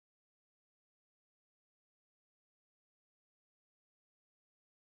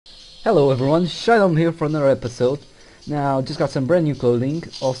Hello everyone, Chynonm here for another episode. Now, just got some brand new clothing,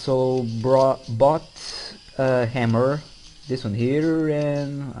 also bought a hammer, this one here,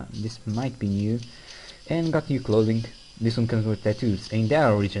 and this might be new, and got new clothing. This one comes with tattoos, ain't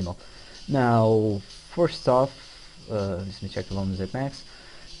that original? Now, first off, let me check the volume at max.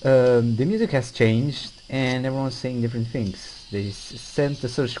 The music has changed, and everyone's saying different things. They sent the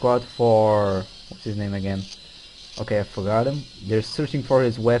search squad for... what's his name again? Okay, I forgot him. They're searching for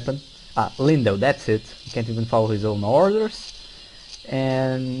his weapon. Ah, Lindow, that's it. He can't even follow his own orders.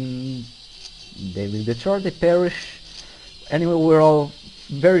 And they leave the chart, they perish. Anyway, we're all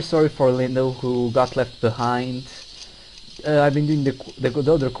very sorry for Lindow, who got left behind. I've been doing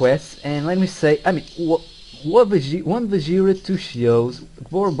the other quests, and let me say, I mean, one Vegeta, 2 Shios,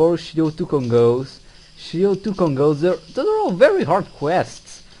 Borbor, Shio, 2 Congos, Shio, 2 Congos, those are all very hard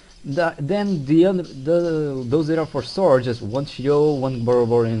quests. Then those that are for sword, just 1 Shio, 1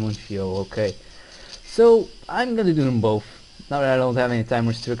 Borbor, and 1 Shio, okay. So, I'm gonna do them both, now that I don't have any time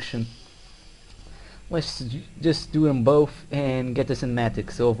restriction. Let's just do them both and get the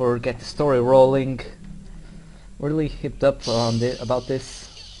cinematics over, get the story rolling. Really hipped up on about this.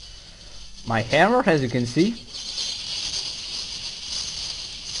 My hammer, as you can see.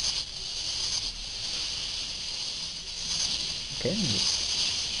 Okay.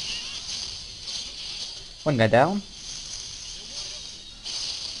 One guy down.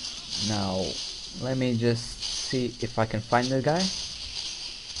 Now, let me just see if I can find the guy.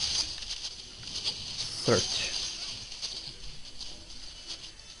 Search.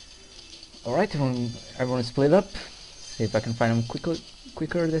 Alright, everyone split up. See if I can find him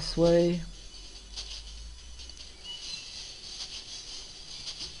quicker this way.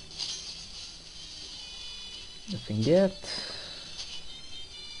 Nothing yet.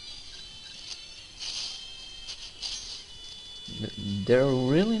 They're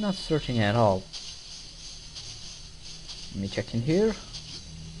really not searching at all. Let me check in here.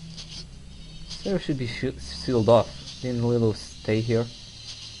 There should be sealed off. Didn't little stay here.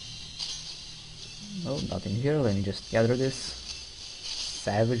 No, nothing here. Let me just gather this.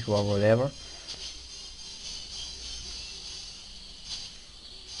 Savage or whatever.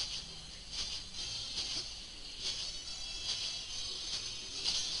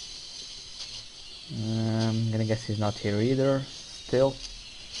 I'm gonna guess he's not here either. Still.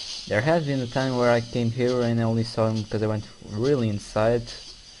 There has been a time where I came here and I only saw him because I went really inside.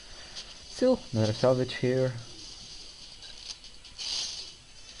 Still, another salvage here.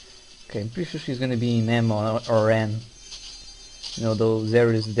 Okay, I'm pretty sure she's gonna be in M or N. You know, those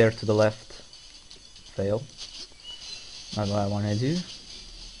areas there to the left. Fail. Not what I wanna do.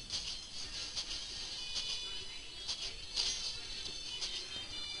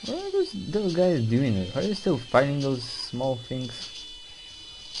 What are those guys doing? Are they still fighting those small things?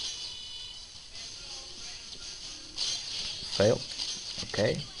 Fail.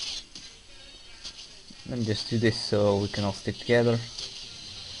 Okay. Let me just do this so we can all stick together.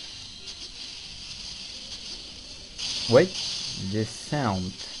 Wait, this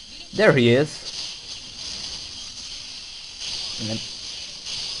sound. There he is.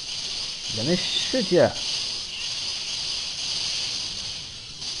 Let me shoot ya.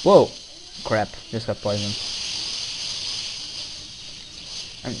 Whoa! Crap, just got poisoned.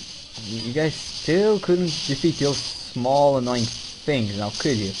 I mean, you guys still couldn't defeat those small annoying things, now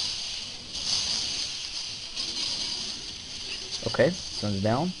could you? Okay, sun's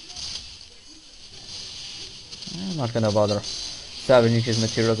down. I'm not gonna bother salvaging his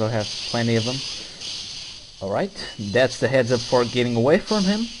materials, I'll have plenty of them. Alright, that's the heads up for getting away from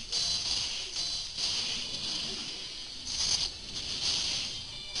him.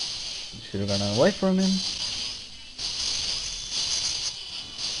 Should have gone away from him.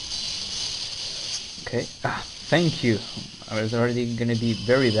 Okay, thank you. I was already gonna be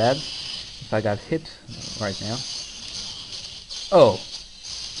very bad if I got hit right now. Oh.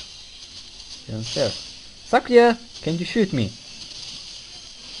 You're unfair. Sakya, can you shoot me?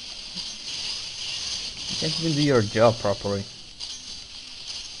 You can't even do your job properly.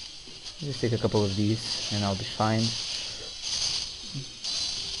 Just take a couple of these and I'll be fine.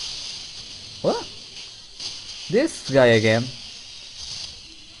 What? This guy again.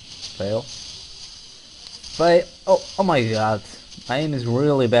 Fail. Fail. Oh my god. My aim is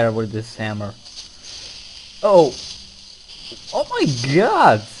really bad with this hammer. Oh. Oh my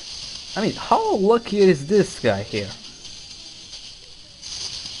god. I mean, how lucky is this guy here?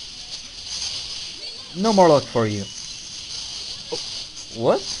 No more luck for you. Oh,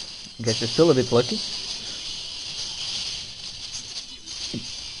 what? Guess you're still a bit lucky.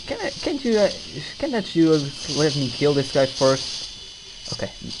 Can't you let me kill this guy first?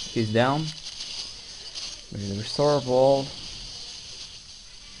 Okay, he's down. There's the restore ball.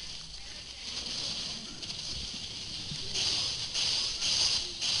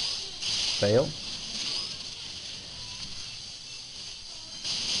 Fail.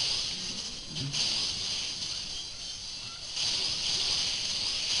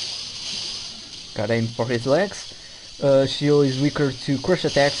 Got aim for his legs. Shio is weaker to crush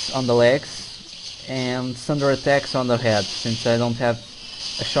attacks on the legs and thunder attacks on the head. Since I don't have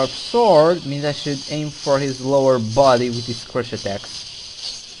a sharp sword, means I should aim for his lower body with his crush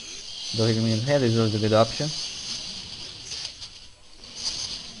attacks. Though hitting me in the head is always a good option.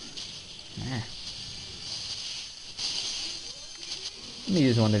 Let me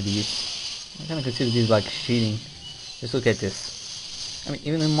use one of these. I kinda consider these like cheating. Just look at this. I mean,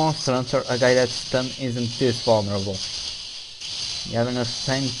 even in Monster Hunter, a guy that's stunned isn't this vulnerable. You have enough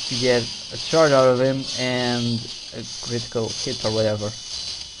time to get a charge out of him and a critical hit or whatever.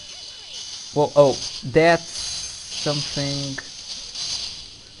 Well, oh, that's something...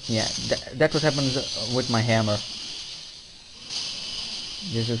 Yeah, that's what happens with my hammer.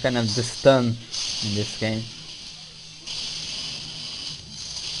 This is kind of the stun in this game.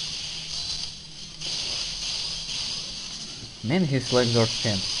 Man, his legs are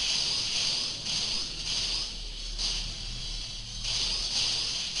thin.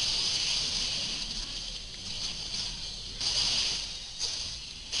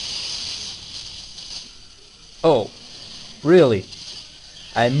 Oh, really?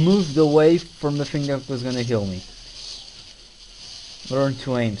 I moved away from the thing that was gonna heal me. Learn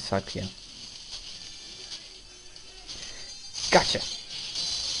to aim, Sakya. Gotcha!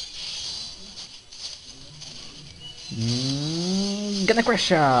 Gonna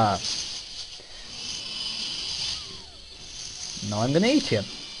crush ya! Now I'm gonna eat you.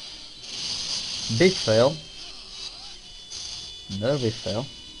 Big fail. Another big fail.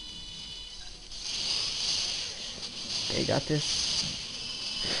 Okay, got this.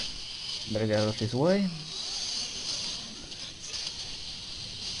 Better get out of his way.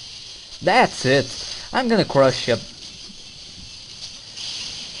 That's it! I'm gonna crush you.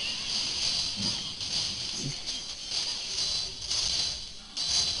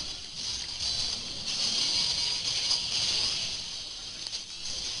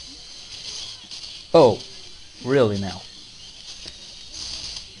 Oh, really now?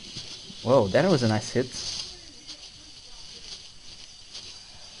 Whoa, that was a nice hit.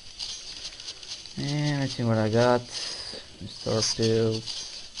 And let's see what I got. Restore pills.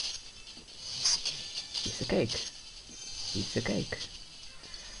 Piece of cake. Piece of cake.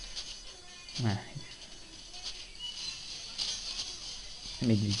 Ah. Let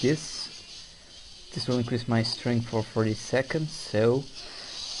me do this. This will increase my strength for 40 seconds, so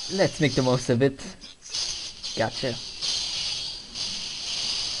let's make the most of it. Gotcha.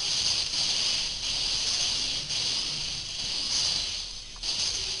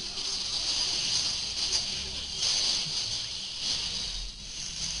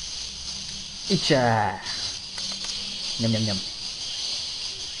 Icha! Yum yum yum.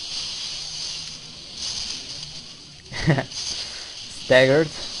 Staggered.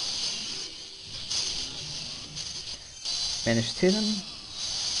 Managed to hit him.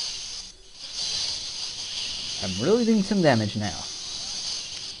 I'm really doing some damage now.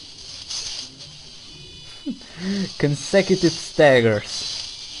 Consecutive staggers.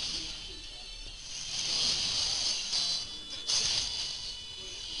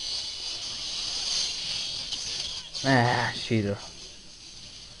 Ah, cheater.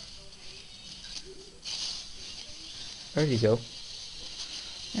 Where'd you go?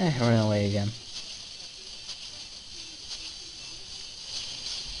 Ran away again.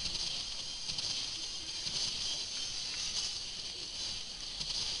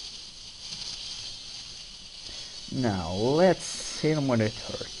 Now, let's hit him where it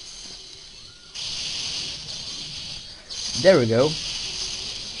hurts. There we go.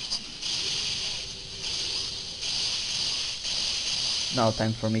 Now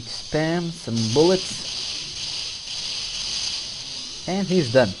time for me to spam some bullets. And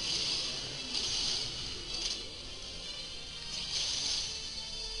he's done.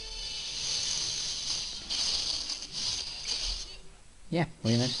 Yeah,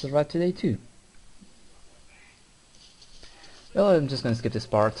 we managed to survive today too. Well, I'm just gonna skip this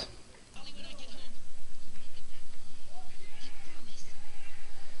part.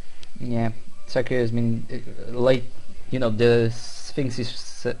 Yeah, Sakura has been late. You know, the things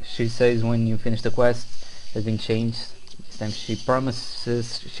she says when you finish the quest has been changed. This time she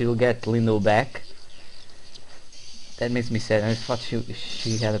promises she'll get Lindow back. That makes me sad. I thought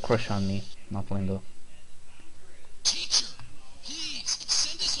she had a crush on me, not Lindow. Teacher, please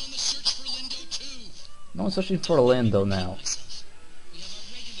No one's searching for Lindow now. We have our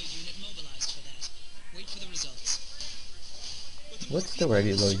regular unit mobilized for that. Wait for the results. What's the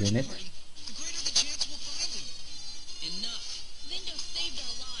regular unit? The greater the chance we'll find him. Enough. Lindow saved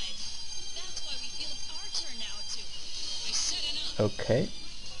our lives. That's why we feel it's our turn now to... I said enough. Okay.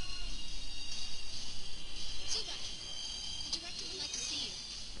 Tuba, the director would like to see you.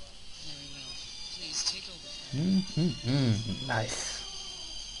 Very well. Please take over. Nice.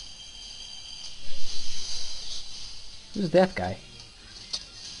 Who's that guy?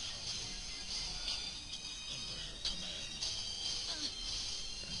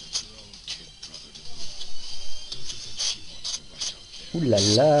 Ooh la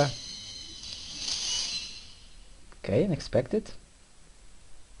la. Okay, unexpected.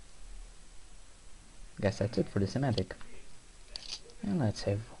 Guess that's it for the cinematic. And let's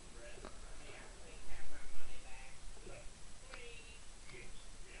save.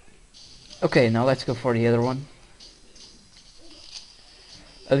 Okay, now let's go for the other one.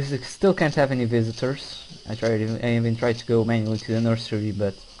 At least I still can't have any visitors. I even tried to go manually to the nursery,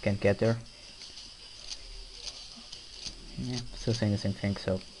 but can't get there. Yeah, still saying the same thing,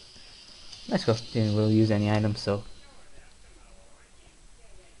 so let's go. Didn't really use any items, so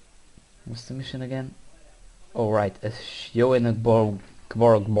what's the mission again? Oh right, a show in a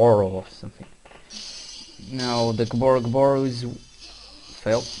Gborgboro or something. Now the Gborgboro is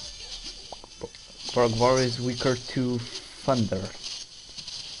failed. Gborgboro is weaker to thunder.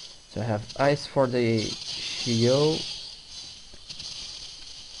 So I have ice for the Shio.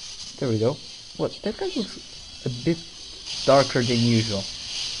 There we go. What? That guy looks a bit darker than usual.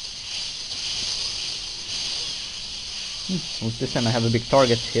 With this time I have a big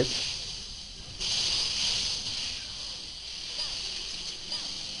target hit.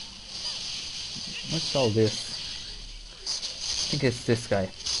 What's all this? I think it's this guy.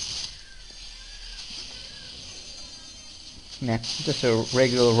 Nah, just a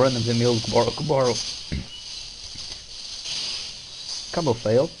regular run-of-the-mill Gborgboro. Combo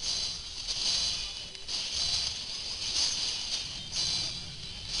failed.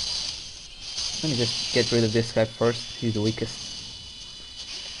 Let me just get rid of this guy first, he's the weakest.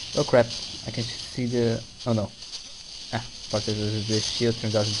 Oh crap, I can see the... oh no. Ah, part of the shield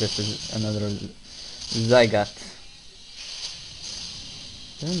turns out it's just another Zygote.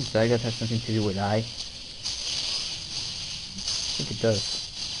 Doesn't Zygote have something to do with eye? I think it does.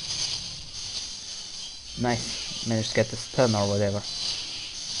 Nice, managed to get the stun or whatever.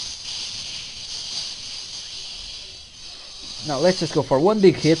 Now let's just go for one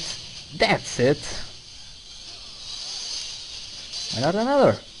big hit. That's it. Why not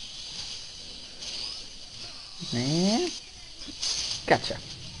another? And gotcha.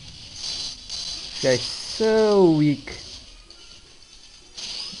 This guy's so weak.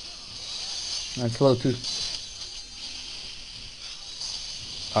 And slow too.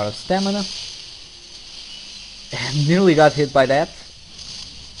 Out of stamina. And nearly got hit by that.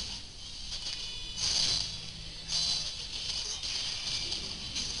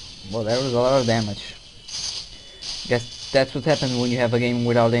 Well, that was a lot of damage. Guess that's what happens when you have a game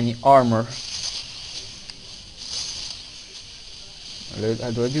without any armor.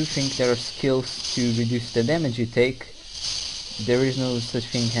 I do think there are skills to reduce the damage you take. There is no such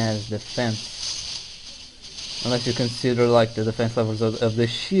thing as defense. Unless you consider like the defense levels of the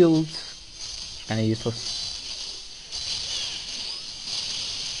shield. Kinda useless.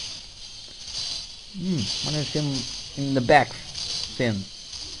 What is him in the back fin?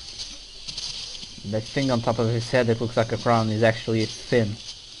 That thing on top of his head that looks like a crown is actually a fin.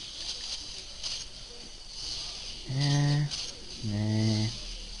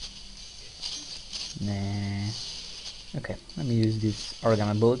 Nah. Okay, let me use these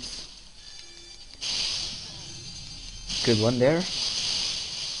origami bullets. Good one there.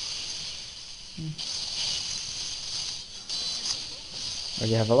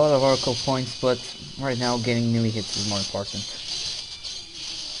 Already have a lot of oracle points, but right now getting melee hits is more important.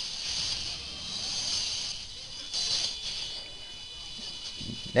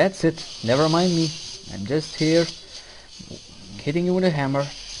 That's it, never mind me. I'm just here, hitting you with a hammer.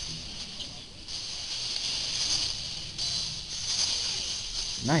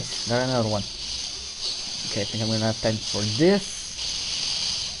 Nice, got another one. Okay, I think I'm gonna have time for this.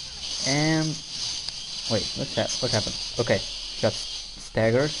 And wait, what's that? What happened? Okay, got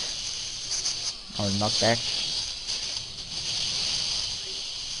staggered or knocked back.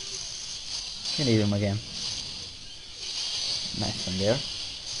 Can eat him again. Nice one there.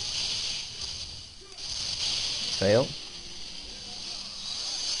 Fail.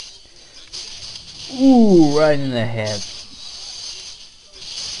 Ooh, right in the head.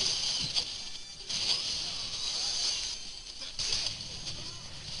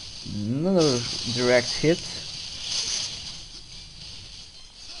 Another direct hit.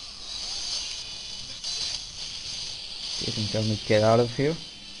 You can tell me to get out of here.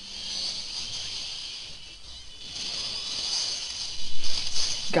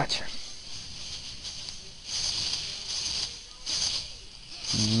 Gotcha.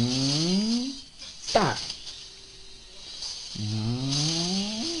 Ah.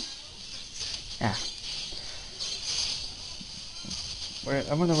 Ah.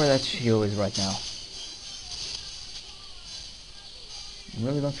 I wonder where that shield is right now. I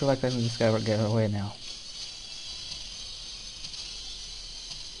really don't feel like letting this guy get away now.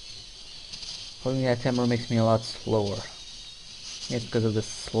 Holding that hammer makes me a lot slower. It's because of the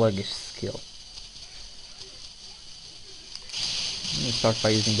sluggish skill. I'm gonna start by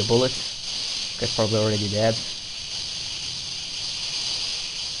using the bullets. Guy's probably already dead.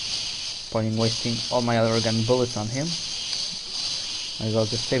 Point in wasting all my other gun bullets on him. Might as well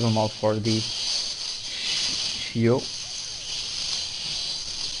just save them all for the shield.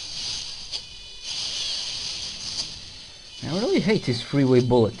 I really hate these freeway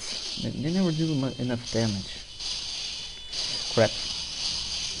bullets. They never do enough damage. Crap.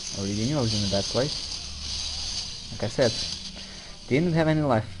 Already knew I was in a bad place. Like I said, didn't have any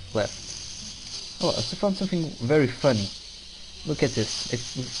life left. Oh, I also found something very funny. Look at this.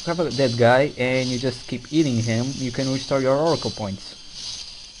 If you have a dead guy and you just keep eating him, you can restore your oracle points.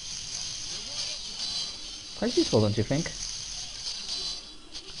 Quite useful, don't you think?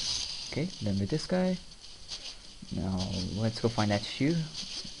 Okay, then with this guy. Now, let's go find that shoe.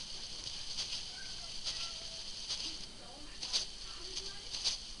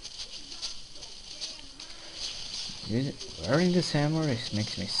 Wearing this hammer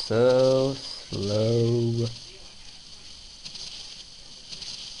makes me so slow.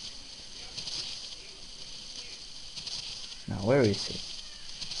 Now, where is he?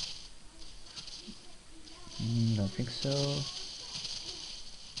 Don't think so.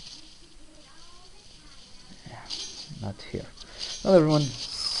 Yeah, not here. Well, everyone,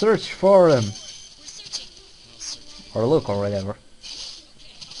 search for him. We're searching. Or look, or whatever.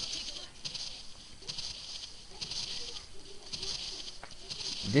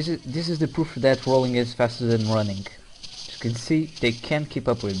 This is the proof that rolling is faster than running. As you can see, they can't keep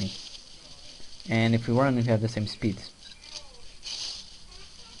up with me. And if we run, we have the same speed.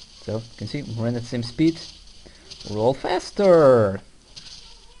 So, you can see, we run at the same speed. Roll faster!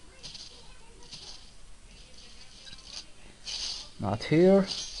 Not here.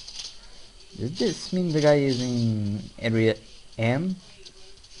 Does this mean the guy is in area M?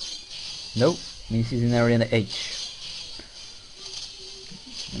 Nope, means he's in area H.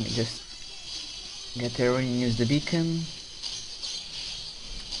 Let me just get there and use the beacon.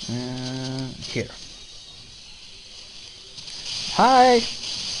 Here. Hi!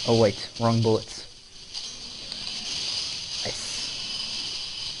 Oh wait, wrong bullets. Nice.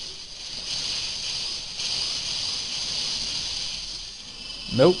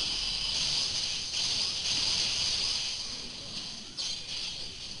 Nope.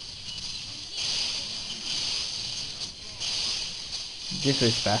 This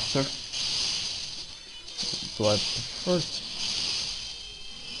is faster. Blood first.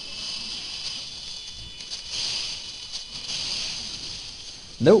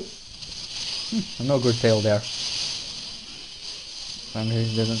 Nope. No good tail there. As long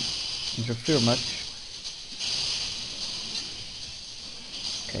as it doesn't interfere much.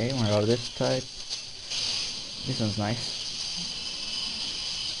 Okay, we're out of this type. This one's nice.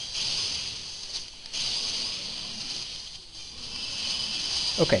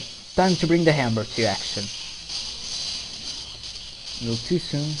 Okay, time to bring the hammer to action. A little too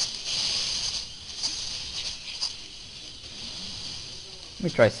soon. Let me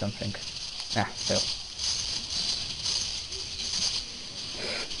try something. Fail.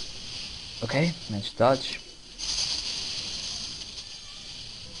 Okay, managed to dodge.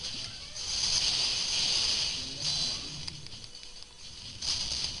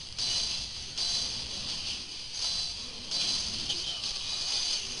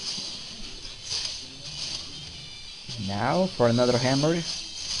 Now for another hammer.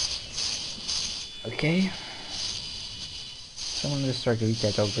 Okay. Someone just try to eat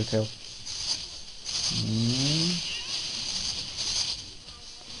that ogre tail.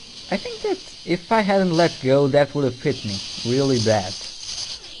 I think that if I hadn't let go, that would have hit me really bad.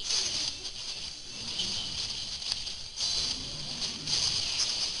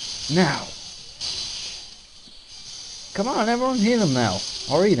 Now. Come on, everyone hit him now.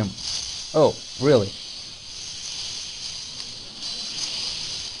 Or eat him. Oh, really?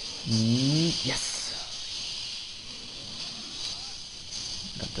 Yes.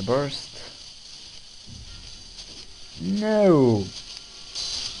 Got the burst. No!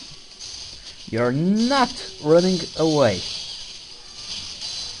 You're not running away.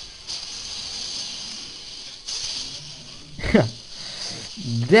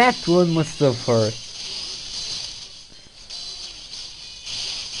 That one must have hurt.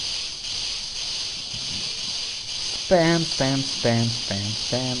 Spam, spam, spam, spam,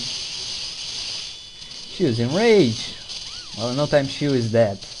 spam. She was enraged. Well, no time she is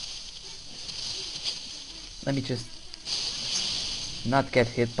dead. Let me just not get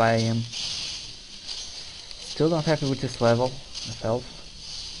hit by him. Still not happy with this level of health.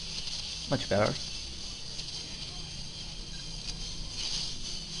 Much better.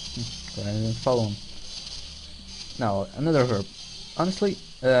 Go ahead and follow him. Now, another herb. Honestly,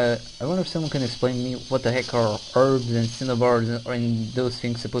 I wonder if someone can explain to me what the heck are herbs and cinnabar and those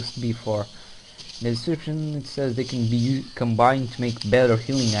things supposed to be for. In the description it says they can be combined to make better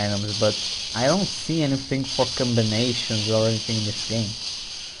healing items, but I don't see anything for combinations or anything in this game.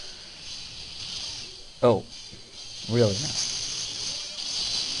 Oh, really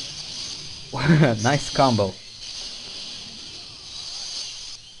now. Nice combo.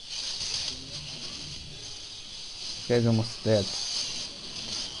 This guy's almost dead.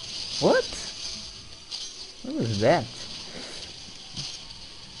 What? What was that?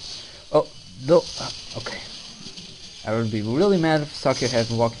 Oh, no. Okay. I would be really mad if Saki had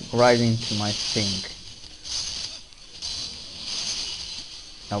walked right into my thing.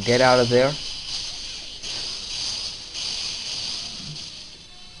 Now get out of there.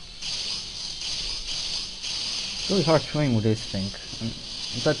 It's really hard to aim with this thing.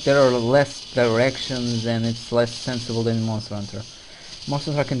 In fact, there are less directions and it's less sensible than in Monster Hunter.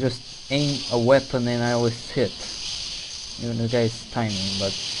 Monster Hunter I can just aim a weapon and I always hit. Even the guy is tiny,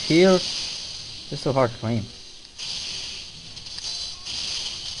 but here it's so hard to aim.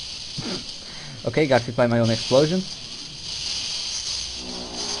 Okay, got hit by my own explosion.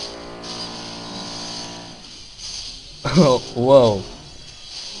 Oh, whoa.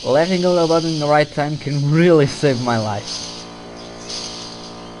 Letting go of the button in the right time can really save my life.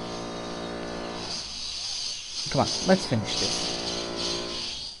 Come on, let's finish this.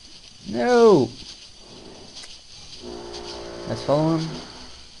 No! Let's follow him.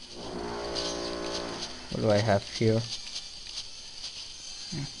 What do I have here?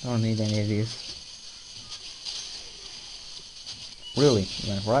 Don't need any of these. Really, he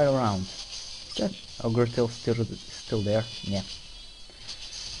went right around. Is that ogre tail still there? Yeah.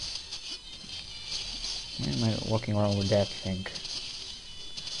 Why am I walking around with that thing?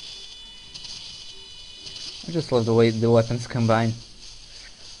 I just love the way the weapons combine.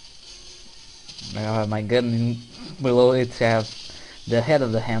 I have my gun and below it I have the head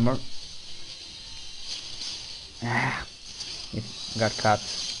of the hammer. Ah, it got caught.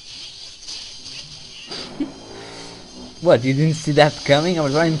 What, you didn't see that coming? I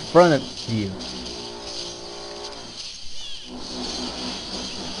was right in front of you.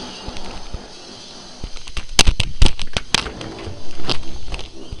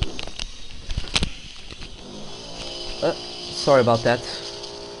 Sorry about that.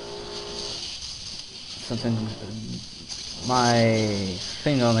 Something, my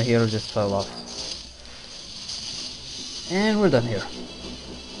thing on here just fell off. And we're done here.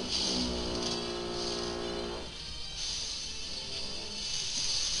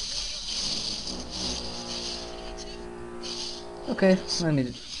 Okay, let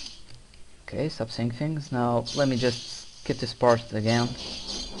me... Okay, stop saying things. Now, let me just skip this part again.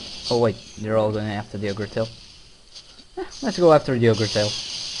 Oh wait, they're all going after the ogre tail. Let's go after the ogre tail.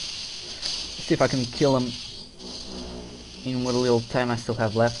 See if I can kill him in what little time I still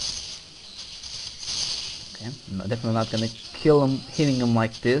have left. Okay, I'm definitely not gonna kill him hitting him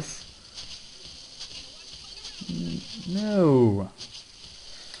like this. No.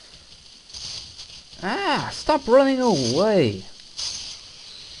 Ah, stop running away.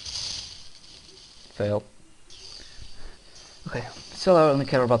 Fail. Okay, so I only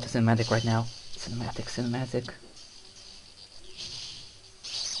care about the cinematic right now. Cinematic.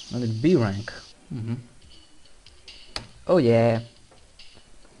 Another B rank. Oh yeah.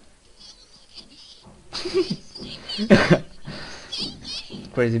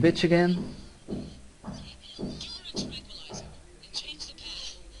 Crazy bitch again.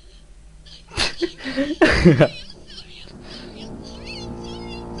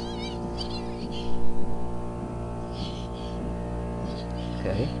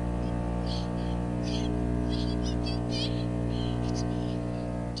 Okay.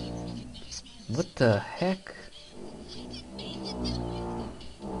 What the heck?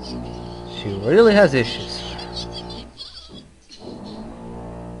 She really has issues.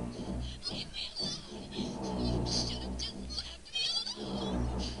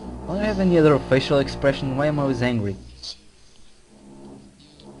 don't have any other facial expression. Why am I always angry?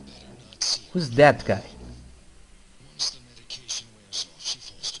 Who's that guy? Once the medication wears off, she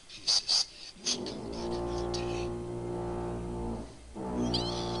falls to pieces. You should come back another day.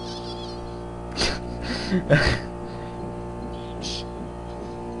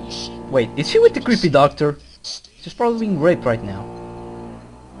 Wait, is she with the creepy doctor? She's probably being raped right now.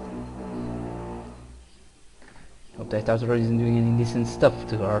 Hope that doctor isn't doing any indecent stuff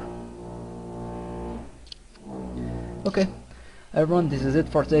to her. Okay, everyone, this is it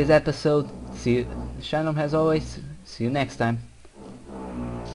for today's episode. See you, Chynonm as always. See you next time.